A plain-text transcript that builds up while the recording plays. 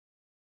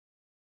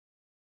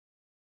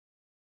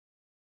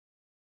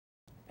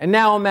And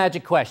now a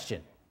magic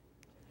question.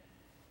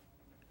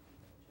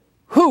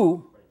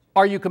 Who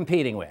are you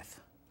competing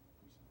with?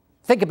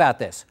 Think about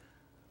this.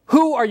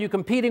 Who are you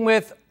competing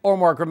with, or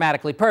more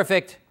grammatically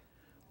perfect,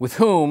 with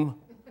whom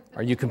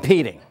are you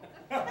competing?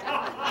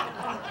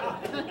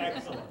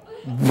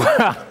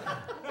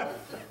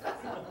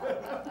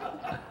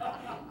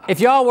 If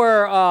y'all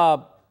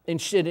were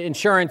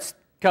insurance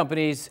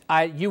companies,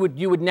 you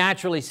would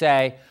naturally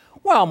say,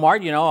 well,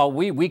 Mart, you know,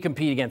 we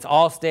compete against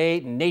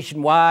Allstate and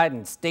Nationwide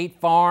and State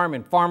Farm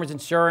and Farmers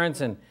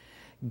Insurance and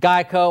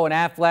Geico and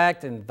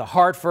Aflac and the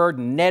Hartford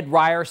and Ned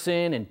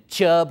Ryerson and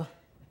Chubb.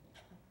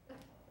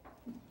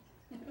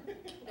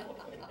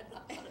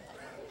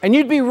 And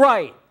you'd be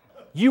right.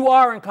 You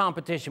are in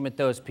competition with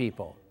those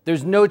people.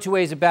 There's no two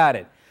ways about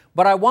it.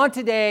 But I want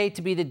today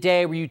to be the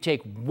day where you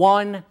take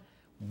one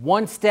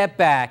step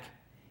back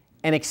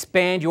and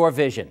expand your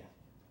vision.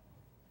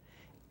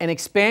 And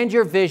expand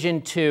your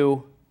vision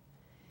to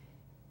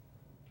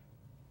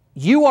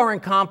you are in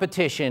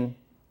competition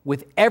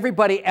with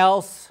everybody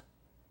else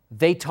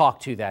they talk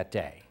to that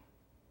day.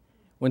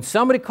 When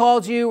somebody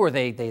calls you or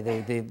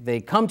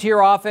they come to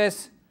your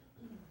office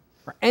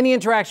or any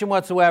interaction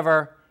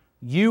whatsoever,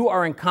 you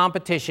are in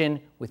competition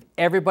with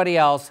everybody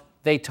else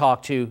they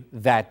talk to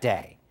that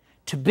day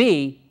to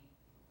be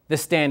the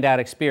standout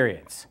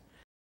experience.